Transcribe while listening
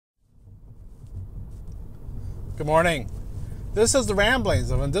Good morning. This is the Ramblings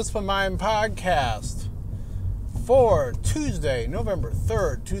of Undisciplined Mind podcast for Tuesday, November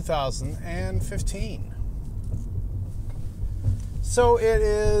 3rd, 2015. So it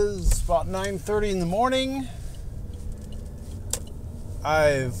is about 9:30 in the morning.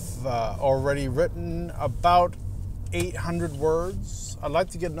 I've already written about 800 words. I'd like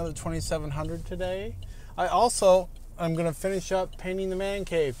to get another 2,700 today. I'm going to finish up painting the man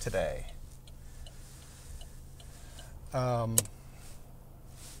cave today.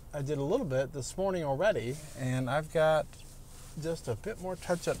 I did a little bit this morning already, and I've got just a bit more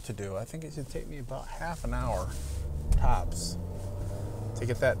touch-up to do. I think it should take me about half an hour, tops, to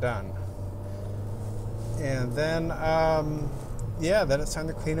get that done. And then, then it's time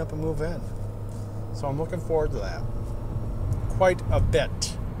to clean up and move in. So I'm looking forward to that quite a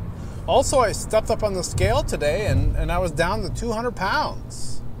bit. Also, I stepped up on the scale today, and I was down to 200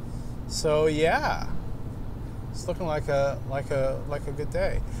 pounds. So yeah. It's looking like a good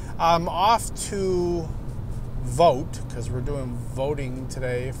day. I'm off to vote because we're doing voting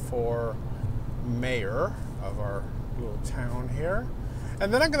today for mayor of our little town here.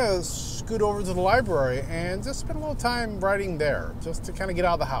 And then I'm going to scoot over to the library and just spend a little time writing there, just to kind of get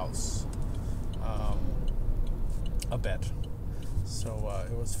out of the house a bit. So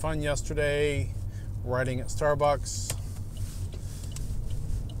it was fun yesterday writing at Starbucks.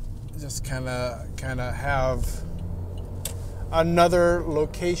 Just kind of have another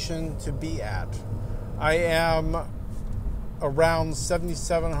location to be at. I am around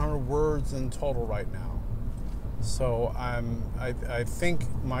 7,700 words in total right now. So I think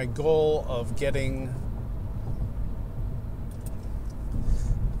my goal of getting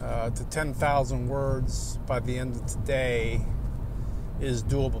to 10,000 words by the end of today is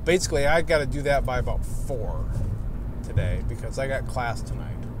doable. Basically, I've got to do that by about 4 today because I got class tonight.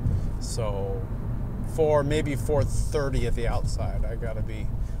 So maybe 4:30 at the outside, I got to be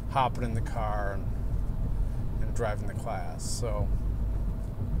hopping in the car and driving to class. So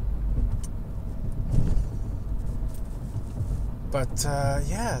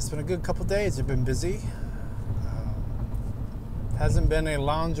it's been a good couple days. I've been busy. Hasn't been a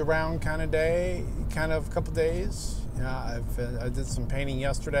lounge around kind of couple days. I did some painting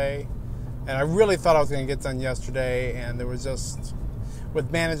yesterday, and I really thought I was going to get done yesterday, and there was just, with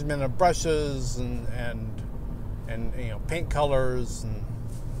management of brushes and paint colors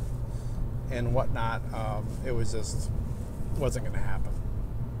and whatnot, it was just wasn't going to happen.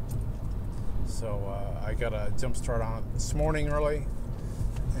 So I got a jump start on it this morning early,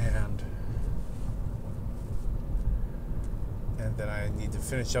 and then I need to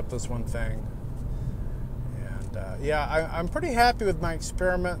finish up this one thing. And I'm pretty happy with my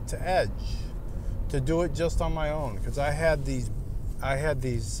experiment to Edge, to do it just on my own, because I had these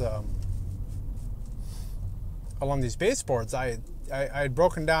along these baseboards. I had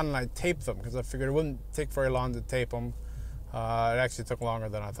broken down and I taped them because I figured it wouldn't take very long to tape them. It actually took longer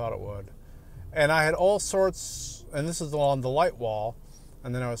than I thought it would. And I had all sorts, and this is along the light wall,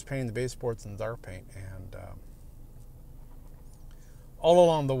 and then I was painting the baseboards in dark paint, and all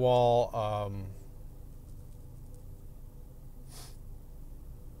along the wall,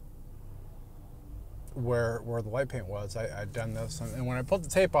 where the light paint was, I'd done this, and when I pulled the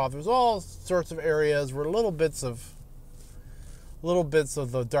tape off, there was all sorts of areas where little bits of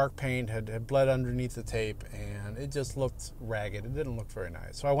the dark paint had bled underneath the tape, and it just looked ragged. It didn't look very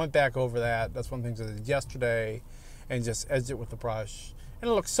nice. So I went back over that. That's one of the things I did yesterday, and just edged it with the brush,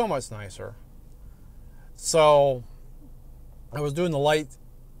 and it looked so much nicer. So I was doing the light.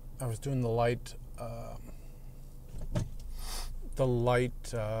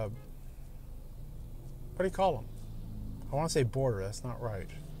 What do you call them? I want to say border. That's not right.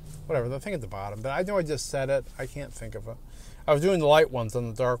 Whatever, the thing at the bottom. But I know I just said it. I can't think of it. I was doing the light ones on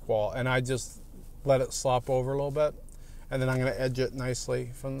the dark wall, and I just let it slop over a little bit. And then I'm going to edge it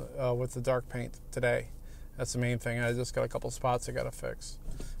nicely with the dark paint today. That's the main thing. I just got a couple spots I got to fix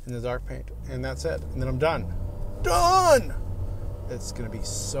in the dark paint. And that's it. And then I'm done. Done! It's going to be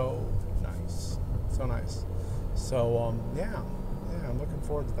so nice. So nice. So, I'm looking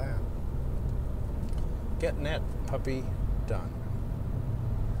forward to that. Getting that puppy done.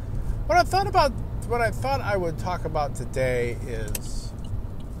 What I thought I would talk about today is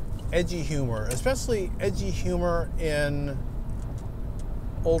edgy humor, especially edgy humor in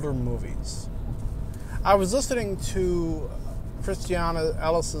older movies. I was listening to Christiana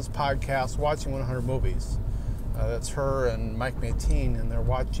Ellis's podcast, Watching 100 Movies. That's her and Mike Mateen, and they're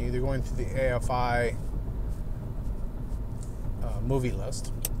going through the AFI movie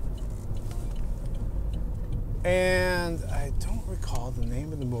list. And I don't recall the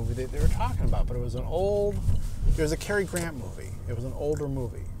name of the movie that they were talking about, but it was an old It was a Cary Grant movie. It was an older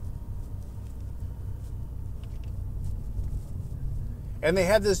movie. And they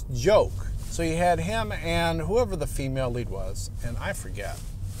had this joke. So you had him and whoever the female lead was, and I forget.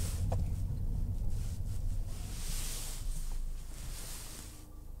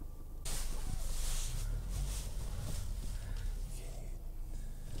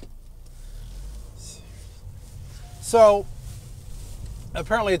 So,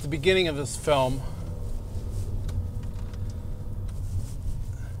 apparently at the beginning of this film,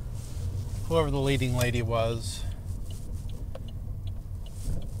 whoever the leading lady was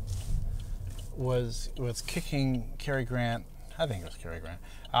kicking Cary Grant, I think it was Cary Grant,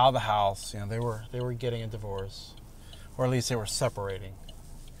 out of the house. You know, they were getting a divorce, or at least they were separating,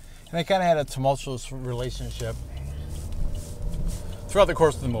 and they kind of had a tumultuous relationship throughout the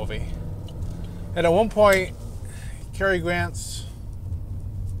course of the movie. And at one point, Cary Grant's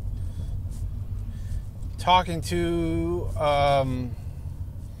talking to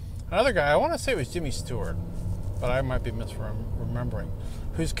another guy. I want to say it was Jimmy Stewart, but I might be misremembering.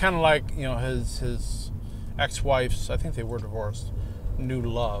 Who's kind of like, you know, his ex-wife's, I think they were divorced, new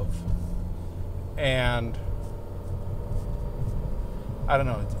love. And I don't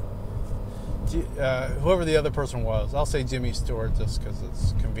know, whoever the other person was, I'll say Jimmy Stewart just because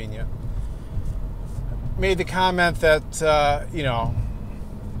it's convenient, made the comment that, you know,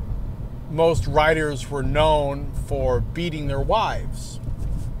 most writers were known for beating their wives.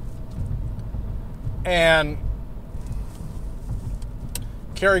 And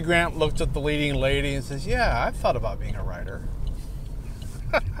Cary Grant looked at the leading lady and says, "Yeah, I've thought about being a writer."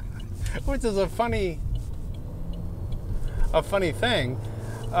 Which is a funny thing.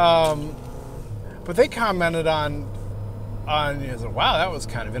 But they commented on wow, that was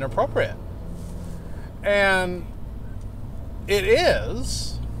kind of inappropriate. And it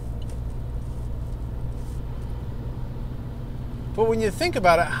is. But when you think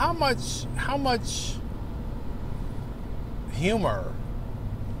about it, how much humor,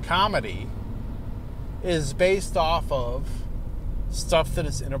 comedy, is based off of stuff that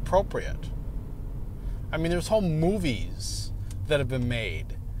is inappropriate? I mean, there's whole movies that have been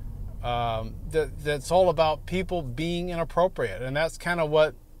made that's all about people being inappropriate, and that's kind of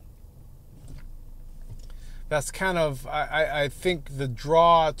I think the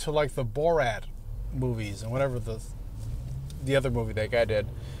draw to like the Borat movies and whatever the other movie that guy did.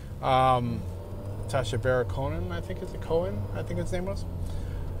 Tasha Baron Cohen, I think his name was.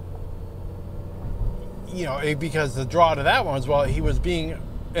 You know, because the draw to that one was, well, he was being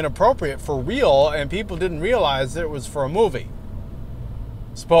inappropriate for real, and people didn't realize that it was for a movie.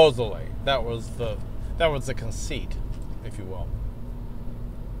 Supposedly, that was the conceit, if you will.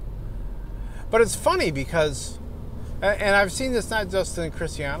 But it's funny because, and I've seen this not just in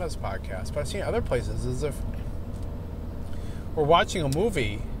Christiana's podcast, but I've seen other places, is if we're watching a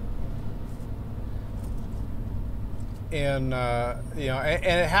movie and you know, and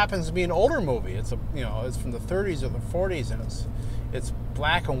it happens to be an older movie. It's it's from the 30s or the 40s, and it's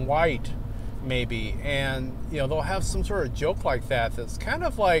black and white, maybe, and you know, they'll have some sort of joke like that that's kind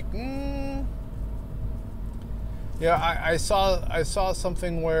of like, I saw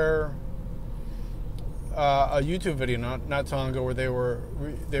something where a YouTube video not too long ago where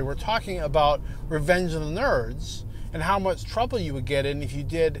they were talking about Revenge of the Nerds and how much trouble you would get in if you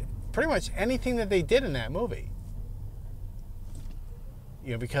did pretty much anything that they did in that movie.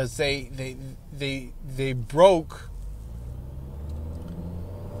 You know, because they broke,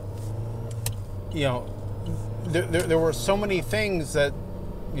 you know, there were so many things that,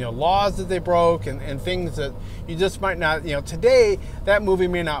 you know, laws that they broke and things that you just might not, you know, today that movie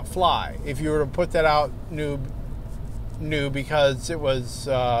may not fly if you were to put that out new because it was,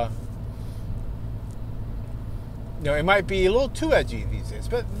 you know, it might be a little too edgy these days.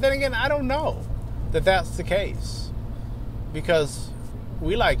 But then again, I don't know that that's the case, because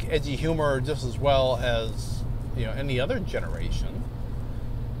we like edgy humor just as well as, you know, any other generation.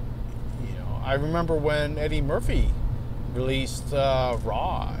 You know, I remember when Eddie Murphy released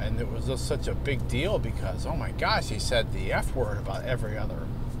Raw, and it was just such a big deal because, oh my gosh, he said the F word about every other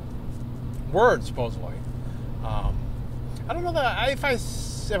word, supposedly. I don't know that if I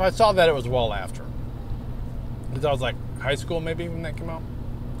saw that, it was well after, because I was like high school maybe when that came out.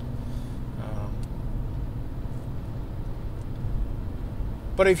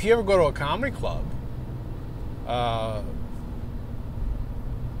 But if you ever go to a comedy club,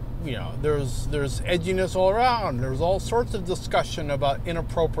 you know, there's edginess all around. There's all sorts of discussion about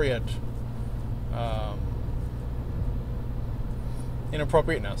inappropriateness.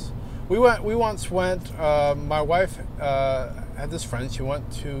 We once went. My wife had this friend. She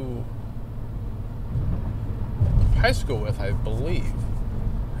went to high school with, I believe,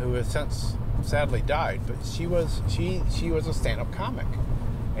 who has since sadly died. But she was a stand-up comic,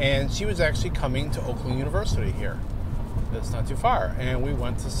 and she was actually coming to Oakland University here. It's not too far, and we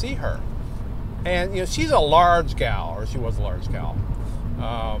went to see her. And she's a large gal, or she was a large gal.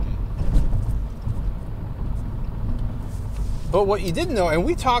 But what you didn't know, and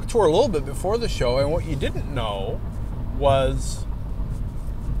we talked to her a little bit before the show, and what you didn't know was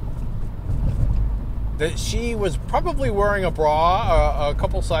that she was probably wearing a bra a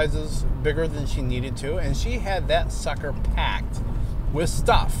couple sizes bigger than she needed to, and she had that sucker packed with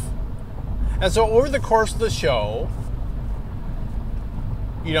stuff. And so over the course of the show,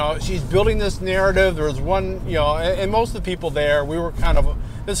 she's building this narrative. There was one, and most of the people there, we were kind of,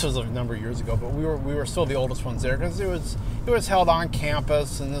 this was a number of years ago, but we were still the oldest ones there, because it was held on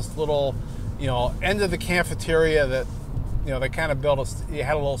campus in this little, end of the cafeteria that, they kind of built you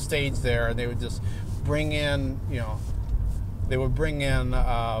had a little stage there, and they would just bring in,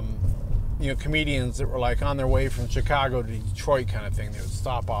 comedians that were like on their way from Chicago to Detroit kind of thing. They would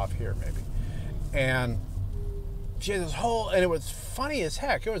stop off here maybe. And she had this whole, and it was funny as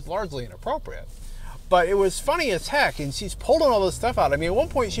heck. It was largely inappropriate, but it was funny as heck. And she's pulling all this stuff out. I mean, at one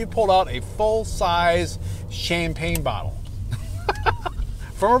point she pulled out a full-size champagne bottle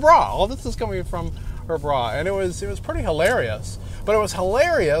from her bra. All this is coming from her bra, and it was pretty hilarious. But it was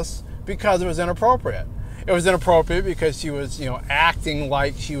hilarious because it was inappropriate. It was inappropriate because she was, acting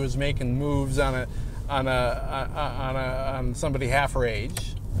like she was making moves on somebody half her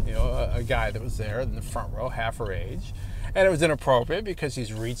age. A guy that was there in the front row, half her age. And it was inappropriate because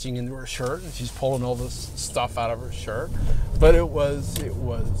she's reaching into her shirt and she's pulling all this stuff out of her shirt. But it was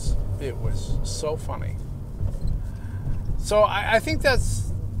so funny. So I think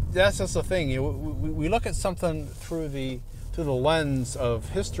that's just the thing. We look at something through the lens of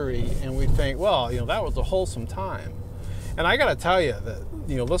history, and we think, well, that was a wholesome time. And I got to tell you that,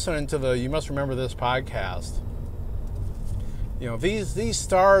 listening to the You Must Remember This podcast, these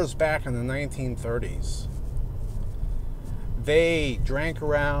stars back in the 1930s, they drank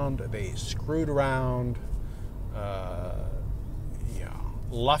around, they screwed around,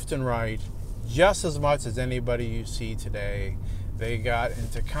 left and right, just as much as anybody you see today. They got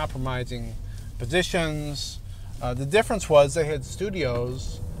into compromising positions. The difference was they had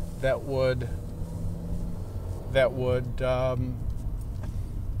studios that would they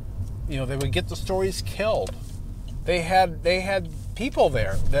would get the stories killed. They had people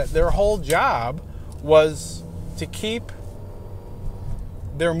there that their whole job was to keep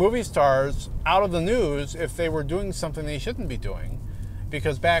their movie stars out of the news if they were doing something they shouldn't be doing.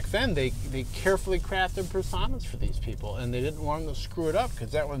 Because back then they carefully crafted personas for these people, and they didn't want them to screw it up,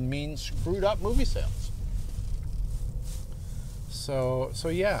 because that would mean screwed up movie sales. So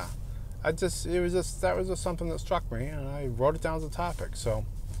yeah, that was just something that struck me, and I wrote it down as a topic. So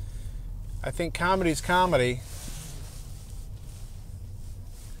I think comedy's comedy,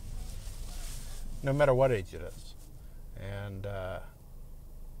 no matter what age it is. And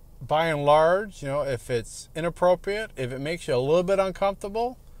by and large, if it's inappropriate, if it makes you a little bit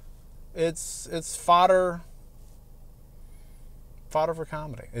uncomfortable, it's fodder for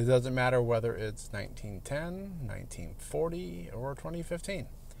comedy. It doesn't matter whether it's 1910, 1940, or 2015.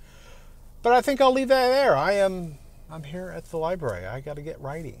 But I think I'll leave that there. I'm here at the library. I got to get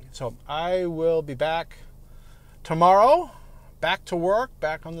writing. So I will be back tomorrow, back to work,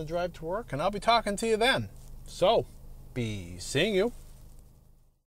 back on the drive to work, and I'll be talking to you then. So, be seeing you.